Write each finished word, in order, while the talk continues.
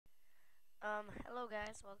Hello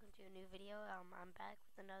guys, welcome to a new video. I'm back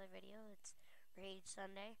with another video. It's Rage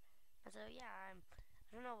Sunday. And so yeah, I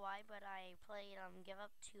don't know why, but I played Give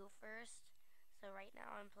Up 2 first. So right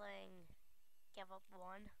now I'm playing Give Up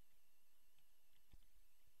 1.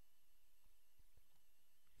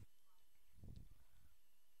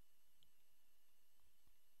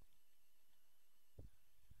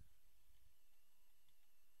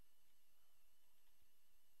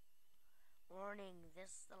 Warning,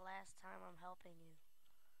 this is the last time I'm helping you.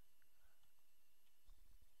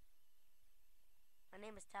 My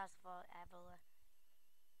name is Tassifal Avila.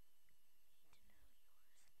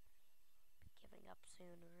 Need to know yours. Be giving up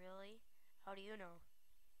soon, really? How do you know?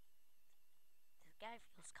 This guy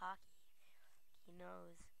feels cocky. He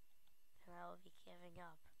knows that I will be giving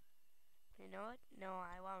up. You know what? No,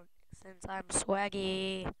 I won't, since I'm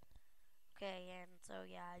swaggy. Okay, and so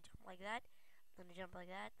yeah, I jump like that, then I jump like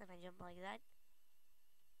that, then I jump like that.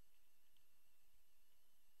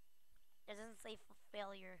 It doesn't say for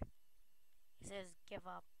failure. It says give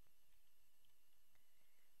up.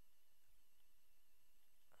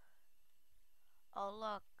 Oh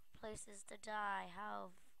look, places to die.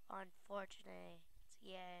 How unfortunate.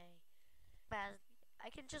 Yay. I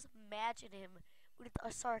can just imagine him with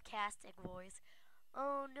a sarcastic voice.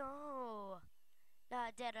 Oh no.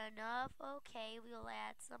 Not dead enough? Okay, we'll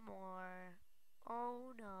add some more.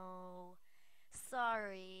 Oh no.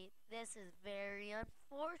 Sorry, this is very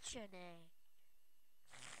unfortunate.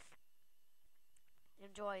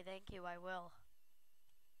 Enjoy, thank you, I will.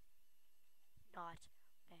 Not.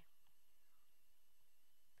 Okay.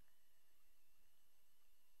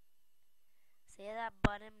 See that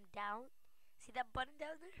button down? See that button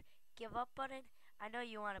down there? Give up button? I know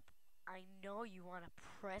you wanna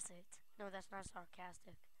press it. No, that's not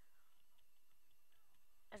sarcastic.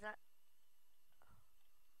 It's not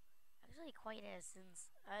actually quite is,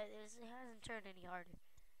 since it hasn't turned any harder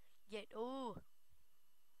yet. Ooh.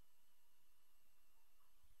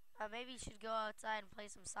 Maybe you should go outside and play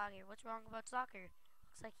some soccer. What's wrong about soccer?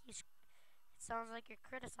 Looks like it sounds like you're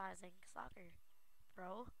criticizing soccer,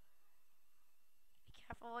 bro. Be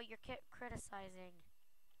careful what you're criticizing.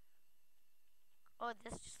 Oh,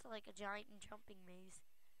 this is just like a giant jumping maze.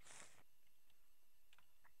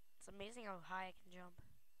 It's amazing how high I can jump.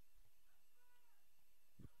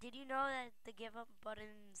 Did you know that the give up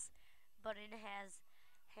button has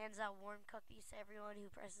hands out warm cookies to everyone who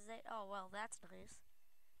presses it? Oh well, that's nice.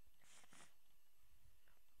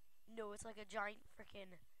 No, it's like a giant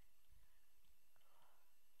freaking.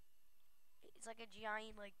 It's like a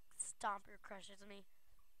giant like stomper crushes me.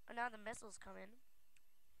 Oh, now the missiles come in.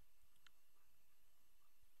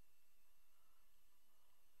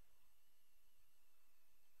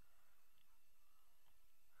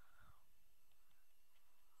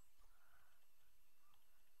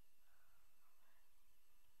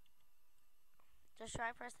 Just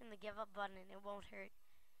try pressing the give up button and it won't hurt.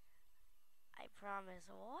 I promise.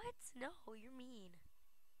 What? No, you're mean.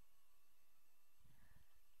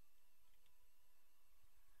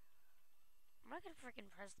 I'm not gonna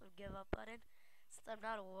freaking press the give up button since I'm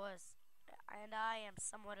not a wuss. And I am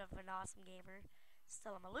somewhat of an awesome gamer.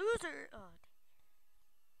 Still, I'm a loser. Oh,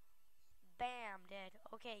 bam, dead.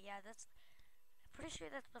 Okay, yeah, I'm pretty sure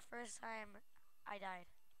that's the first time I died.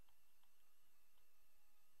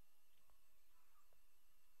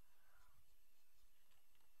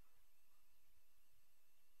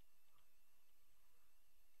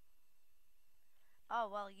 Oh,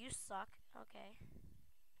 well, you suck. Okay.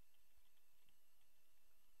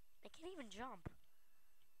 I can't even jump.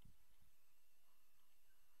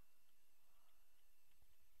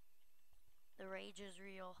 The rage is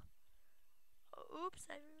real. Oh, oops,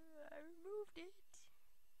 I removed it.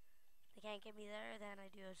 They can't get me there, then I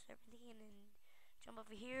do a 17 and jump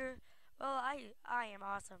over here. Well, I am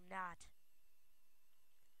awesome, not.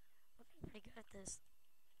 I'm pretty good at this.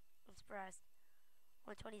 I'm surprised.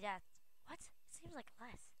 Only 20 deaths. What? It seems like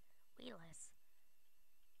less. Way less.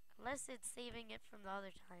 Unless it's saving it from the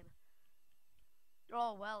other time.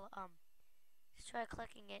 Oh, well, just try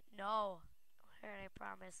clicking it. No. Alright, I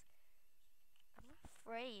promise. I'm not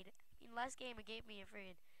afraid. I mean, last game it gave me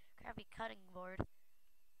afraid. Crappy cutting board.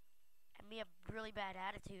 And me a really bad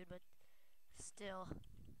attitude, but still.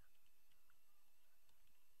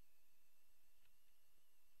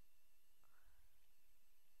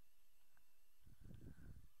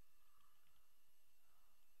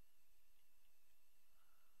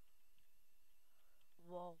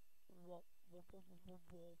 Whoa, whoa, whoa, whoa, whoa,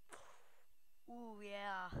 whoa. Ooh,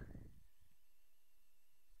 yeah.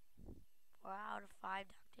 4 out of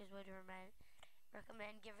 5 doctors would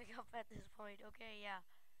recommend giving up at this point. Okay, yeah.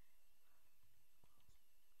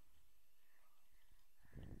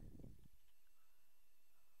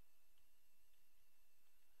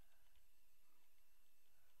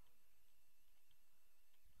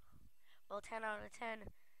 10 out of 10.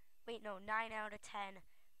 Wait, no, 9 out of 10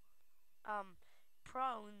 um,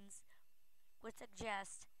 prones would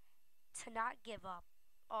suggest to not give up.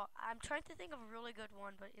 Oh, I'm trying to think of a really good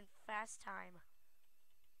one, but in fast time.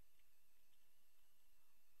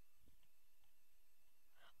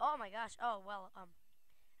 Oh my gosh. Oh well. I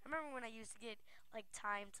remember when I used to get like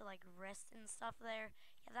time to like rest and stuff there.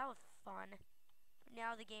 Yeah, that was fun. But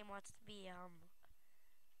now the game wants to be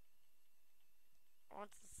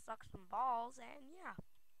wants to suck some balls, and yeah,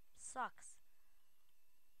 sucks.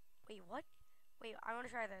 Wait, what? Wait, I want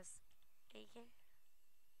to try this. Okay.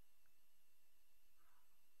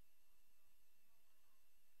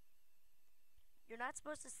 You're not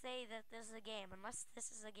supposed to say that this is a game unless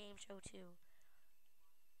this is a game show too.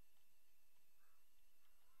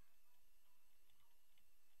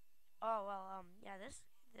 Oh well, yeah, this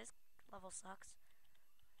level sucks.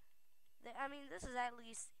 I mean, this is at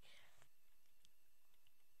least.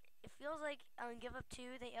 It feels like on Give Up 2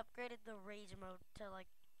 they upgraded the rage mode to like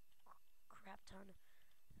crap ton.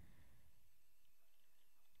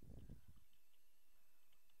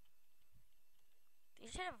 They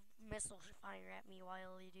should have missiles fire at me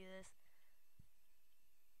while you do this.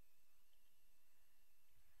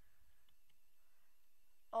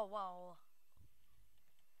 Oh well,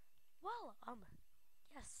 well,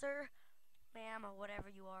 yes, sir, ma'am, or whatever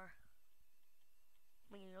you are.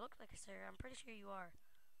 I mean, you look like a sir. I'm pretty sure you are.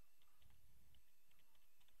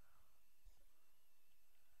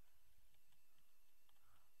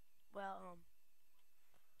 Well,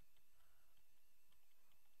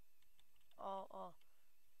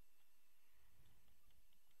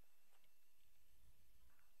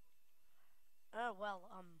 oh, well,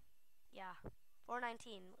 yeah,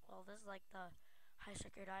 419. Well, this is like the highest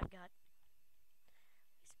record I've got.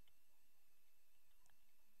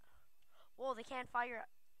 Whoa, they can't fire.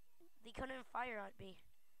 They couldn't fire at me.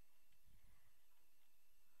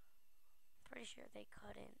 Pretty sure they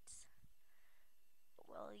couldn't.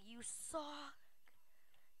 Well, you saw.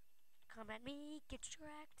 Come at me, get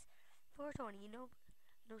tracked. 420, no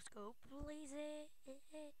scope, blaze it.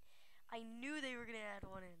 I knew they were gonna add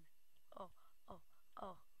one in. Oh, oh,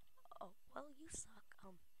 oh, oh. Well, you suck.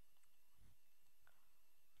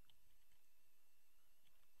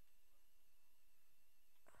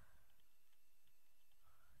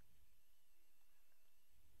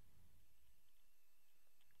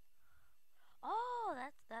 Oh,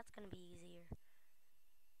 that's gonna be easier.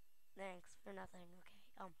 Thanks for nothing.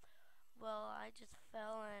 Okay. Well, I just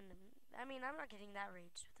fell and I mean I'm not getting that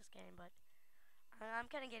rage with this game, but I'm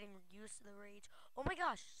kind of getting used to the rage. Oh my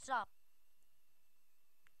gosh! Stop.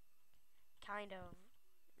 Kind of.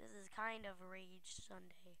 This is kind of rage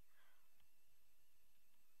Sunday.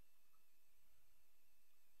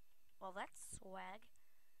 Well, that's swag.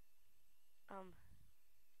 Um,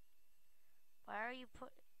 why are you put?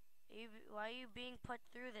 Why are you being put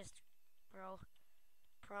through this, bro?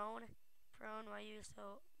 Prone, prone. Why are you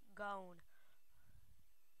so gone?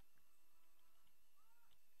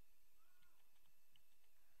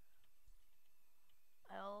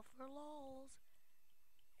 L for lols.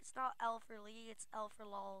 It's not L for Lee. It's L for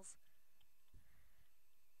lols.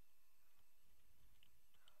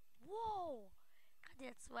 Whoa! God,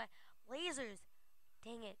 that's sweat. Lasers.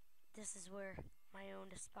 Dang it. This is where my own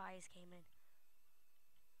despise came in.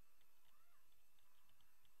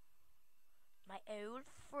 My old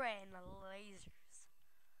friend, lasers.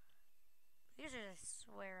 Lasers, I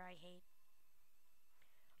swear I hate.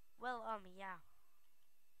 Well, yeah.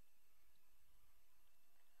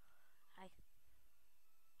 I.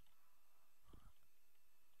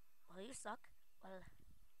 Well, you suck. Well,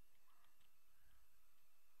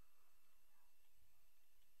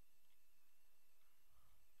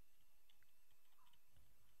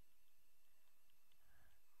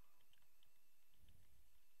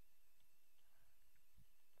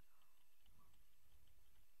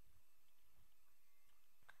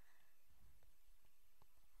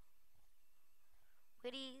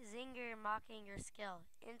 witty zinger mocking your skill.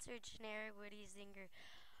 Insert generic witty zinger.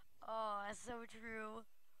 Oh, that's so true.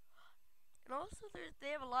 And also, they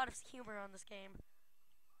have a lot of humor on this game.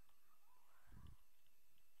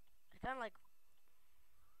 It's kind of like,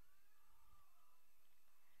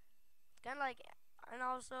 and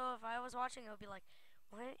also if I was watching, I would be like,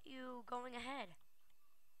 why aren't you going ahead?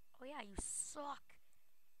 Oh yeah, you suck.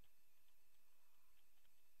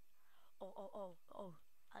 Oh, oh, oh, oh.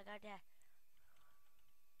 I got that.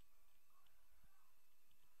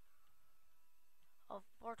 Oh,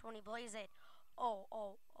 420 Blaze It. Oh,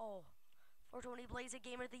 oh, oh. 420 Blaze It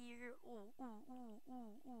Game of the Year. Ooh, ooh, ooh,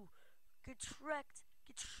 ooh, ooh. Get Shreked.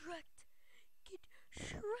 Get Shreked. Get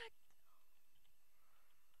Shreked.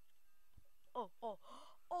 Oh, oh,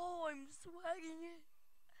 oh, I'm swagging it.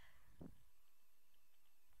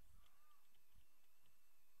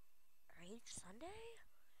 Rage Sunday?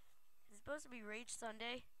 It's supposed to be Rage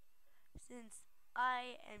Sunday since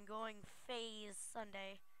I am going Phase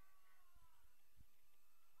Sunday.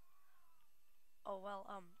 Oh well,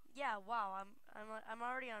 yeah, wow, I'm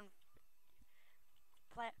already on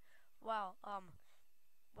plat. Wow,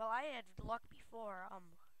 well, I had luck before.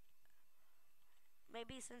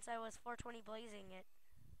 Maybe since I was 420 blazing it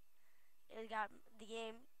got the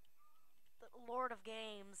game. The Lord of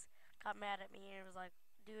Games got mad at me and it was like,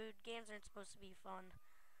 dude, games aren't supposed to be fun.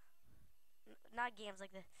 Not games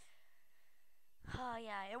like this. Oh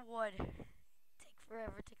yeah, it would take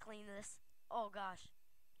forever to clean this. Oh gosh.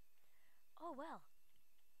 Oh well.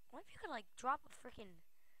 What if you could like drop a freaking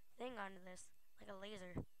thing onto this, like a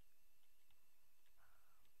laser?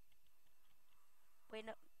 Wait,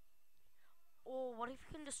 no. Oh, what if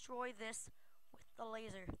you can destroy this with the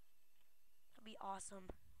laser? That'd be awesome.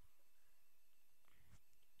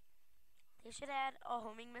 They should add a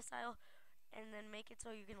homing missile and then make it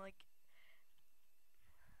so you can like.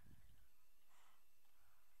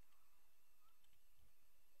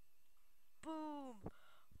 Boom!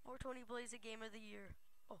 420 Blaze a game of the year.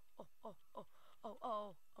 Oh, oh, oh, oh, oh,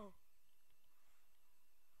 oh, oh.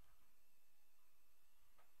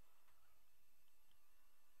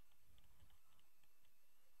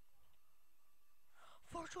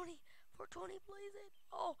 420, 420 Blaze it.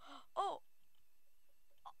 Oh, oh,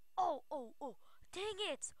 oh, oh, oh. Dang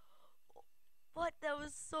it! What? That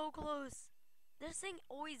was so close. This thing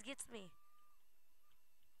always gets me.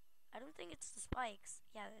 I don't think it's the spikes.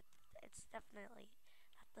 Yeah, it's definitely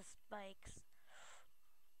not the spikes.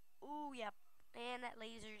 Ooh, yep. And that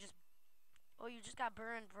laser just. Oh, you just got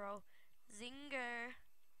burned, bro. Zinger.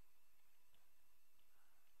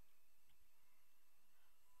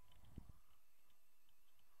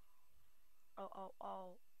 Oh, oh,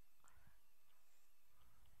 oh.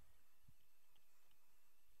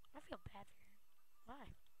 I feel bad for you.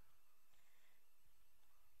 Why?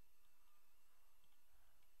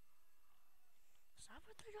 Stop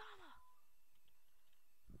with the drama.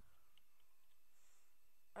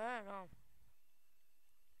 I don't know.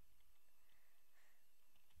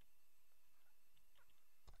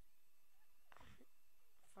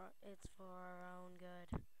 It's for our own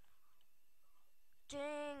good.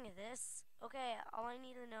 Dang this. Okay, all I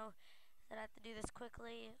need to know is that I have to do this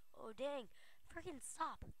quickly. Oh dang. Freaking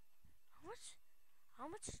stop. How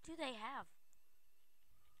much do they have?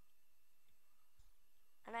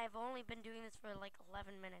 And I've only been doing this for like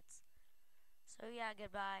 11 minutes. So yeah,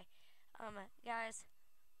 goodbye. Guys.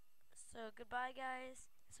 So goodbye guys.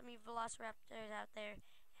 Some of you velociraptors out there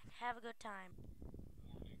and have a good time.